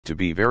to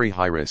be very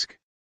high risk.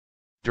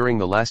 During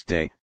the last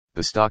day,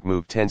 the stock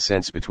moved 10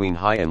 cents between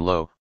high and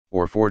low,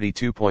 or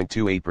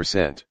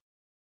 42.28%.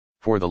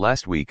 For the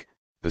last week,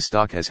 the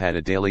stock has had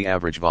a daily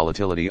average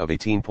volatility of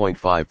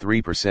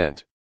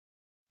 18.53%.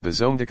 The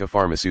Zomedica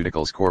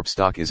Pharmaceuticals Corp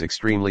stock is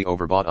extremely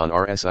overbought on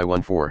RSI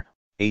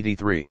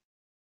 1483.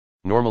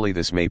 Normally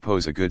this may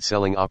pose a good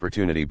selling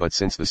opportunity, but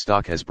since the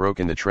stock has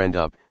broken the trend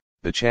up,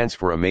 the chance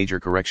for a major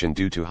correction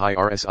due to high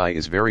RSI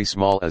is very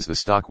small, as the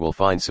stock will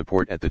find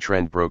support at the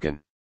trend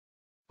broken.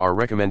 Our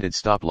recommended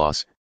stop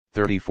loss,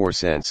 34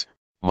 cents,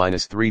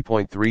 minus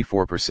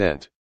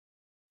 3.34%.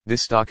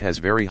 This stock has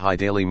very high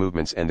daily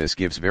movements and this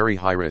gives very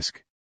high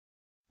risk.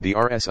 The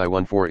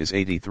RSI 14 is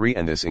 83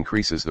 and this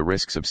increases the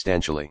risk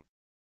substantially.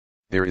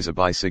 There is a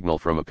buy signal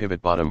from a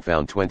pivot bottom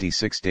found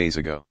 26 days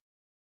ago.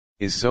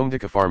 Is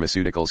Zomedica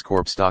Pharmaceuticals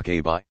Corp stock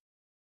a buy?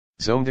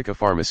 Zomedica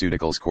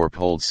Pharmaceuticals Corp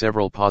holds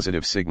several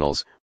positive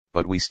signals,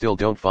 but we still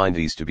don't find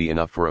these to be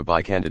enough for a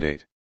buy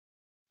candidate.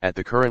 At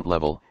the current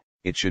level,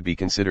 it should be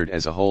considered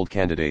as a hold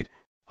candidate,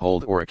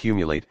 hold or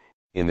accumulate,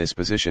 in this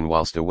position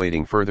whilst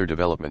awaiting further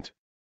development.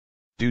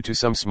 Due to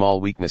some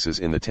small weaknesses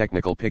in the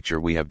technical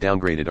picture, we have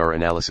downgraded our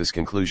analysis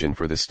conclusion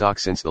for the stock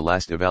since the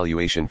last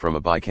evaluation from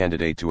a buy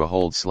candidate to a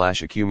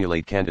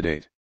hold/accumulate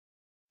candidate.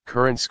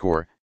 Current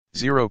score,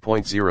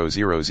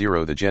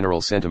 0.000. The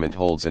general sentiment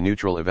holds a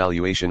neutral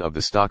evaluation of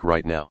the stock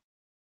right now.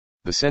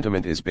 The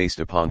sentiment is based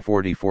upon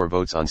 44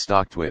 votes on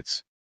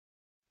StockTwits.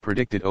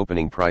 Predicted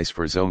opening price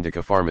for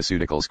Zomedica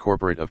Pharmaceuticals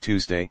Corporate of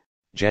Tuesday,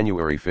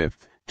 January 5,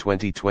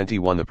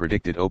 2021. The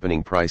predicted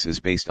opening price is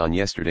based on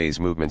yesterday's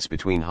movements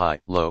between high,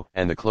 low,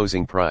 and the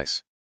closing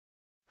price.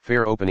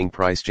 Fair opening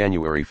price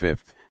January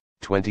 5,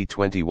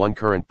 2021.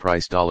 Current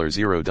price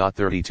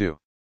 $0.32.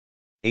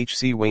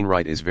 H.C.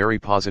 Wainwright is very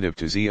positive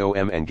to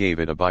ZOM and gave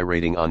it a buy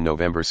rating on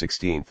November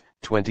 16,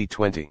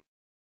 2020.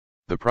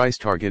 The price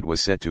target was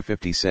set to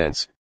 50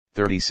 cents,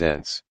 30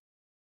 cents.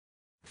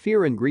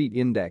 Fear and Greed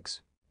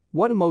Index.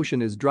 What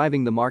emotion is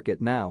driving the market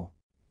now?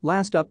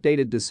 Last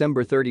updated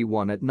December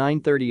 31 at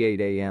 9:38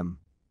 a.m.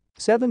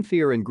 7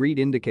 Fear and Greed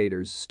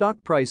Indicators.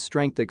 Stock price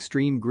strength.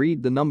 Extreme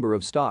greed. The number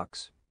of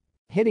stocks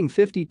hitting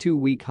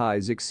 52-week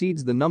highs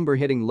exceeds the number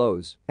hitting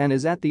lows and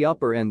is at the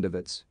upper end of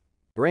its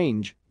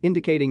range,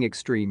 indicating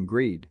extreme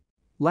greed.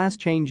 Last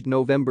changed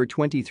November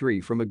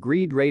 23 from a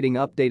greed rating,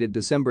 updated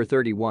December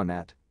 31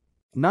 at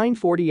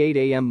 9:48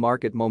 a.m.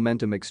 Market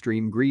momentum.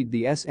 Extreme greed.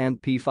 The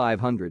S&P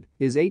 500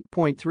 is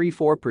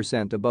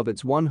 8.34% above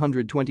its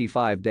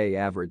 125-day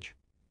average.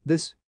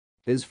 This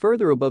is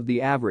further above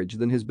the average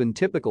than has been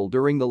typical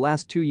during the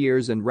last 2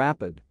 years, and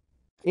rapid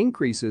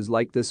increases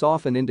like this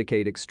often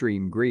indicate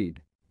extreme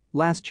greed.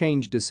 Last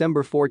changed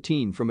December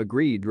 14 from a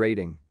greed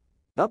rating.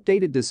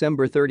 Updated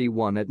December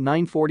 31 at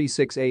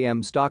 9:46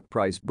 a.m. Stock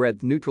price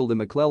breadth neutral. The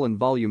McClellan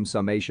Volume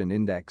Summation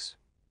Index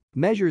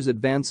measures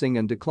advancing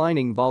and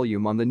declining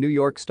volume on the New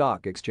York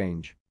Stock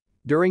Exchange.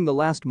 During the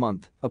last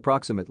month,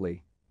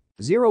 approximately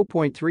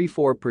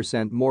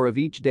 0.34% more of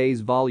each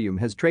day's volume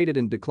has traded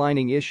in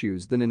declining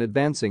issues than in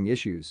advancing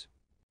issues,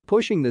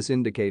 pushing this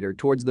indicator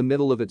towards the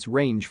middle of its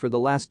range for the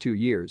last 2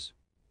 years.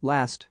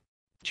 Last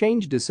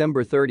changed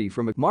December 30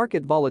 from a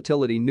market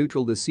volatility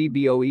neutral. The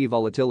CBOE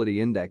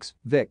Volatility Index,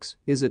 VIX,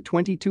 is at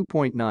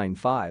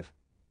 22.95.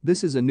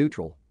 This is a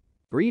neutral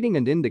reading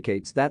and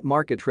indicates that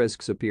market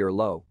risks appear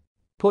low.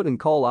 Put and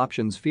call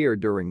options feared.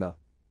 During the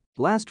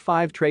last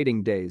 5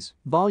 trading days,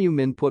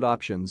 volume in put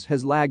options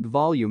has lagged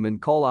volume in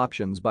call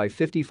options by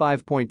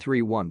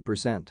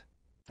 55.31%.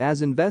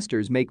 as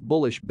investors make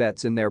bullish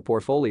bets in their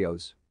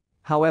portfolios.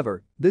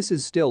 However, this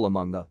is still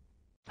among the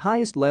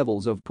highest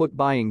levels of put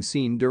buying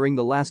seen during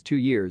the last 2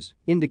 years,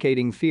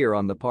 indicating fear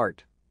on the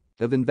part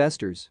of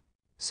investors.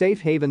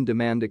 Safe haven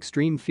demand.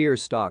 Extreme fear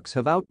stocks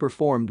have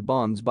outperformed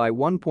bonds by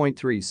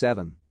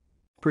 1.37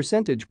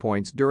 percentage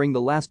points during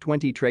the last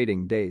 20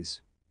 trading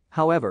days.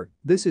 However,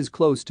 this is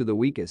close to the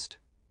weakest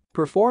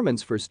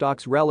performance for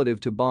stocks relative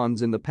to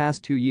bonds in the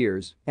past 2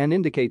 years and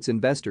indicates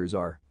investors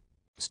are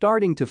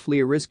starting to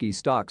flee risky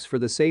stocks for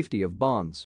the safety of bonds.